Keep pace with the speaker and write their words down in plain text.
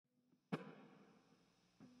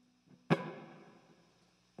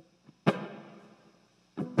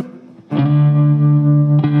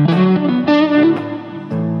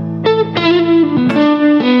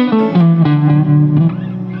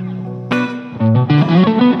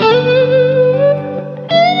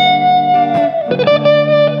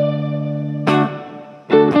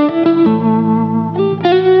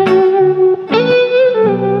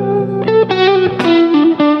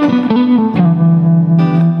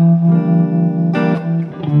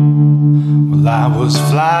I was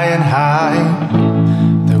flying high,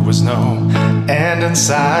 there was no end in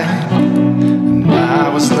sight, and I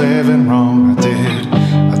was living wrong.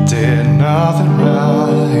 I did nothing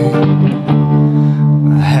right.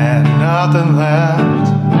 I had nothing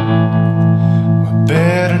left. My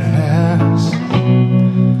bitterness,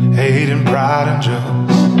 hate and pride and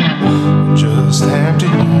just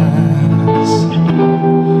emptiness.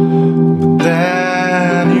 But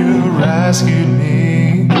then you rescued me.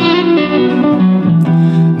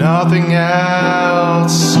 Nothing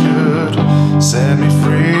else could set me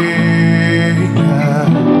free.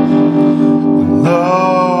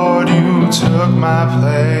 Lord, you took my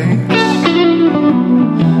place,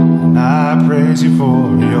 and I praise you for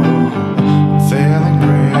your unfailing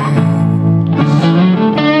grace.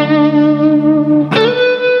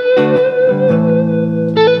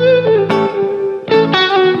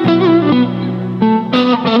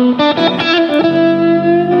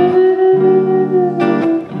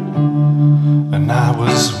 I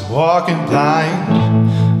was walking blind,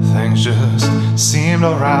 things just seemed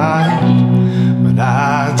alright, but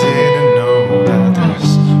I didn't know that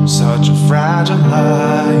this was such a fragile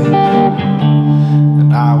life.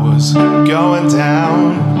 And I was going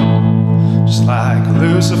down, just like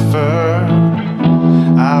Lucifer.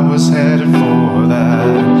 I was headed for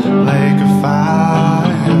that lake of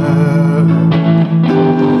fire,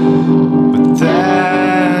 but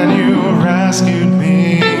then you rescued me.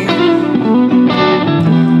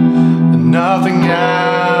 Nothing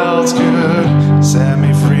else could set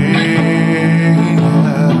me free.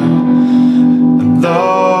 And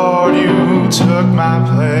Lord, you took my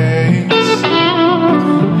place,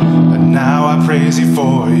 and now I praise you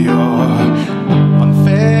for your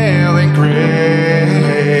unfailing grace.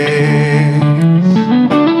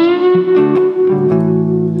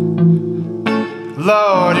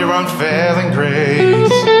 Lord, your unfailing grace.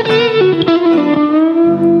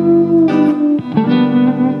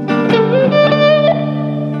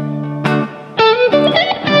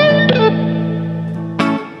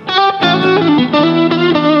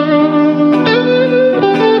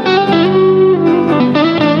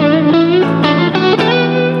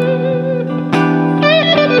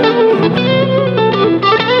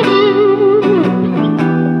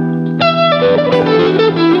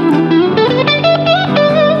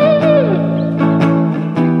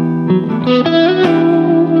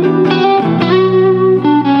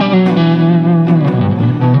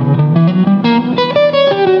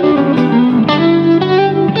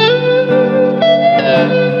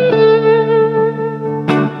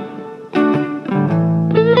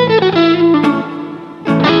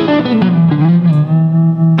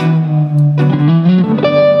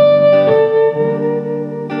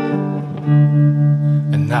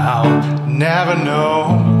 And I'll never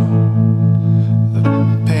know the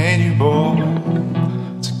pain you bore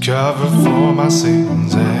to cover for my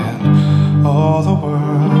sins and all the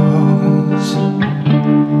world's.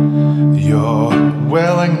 Your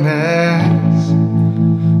willingness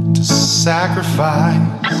to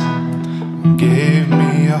sacrifice gave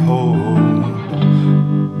me a whole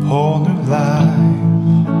new life.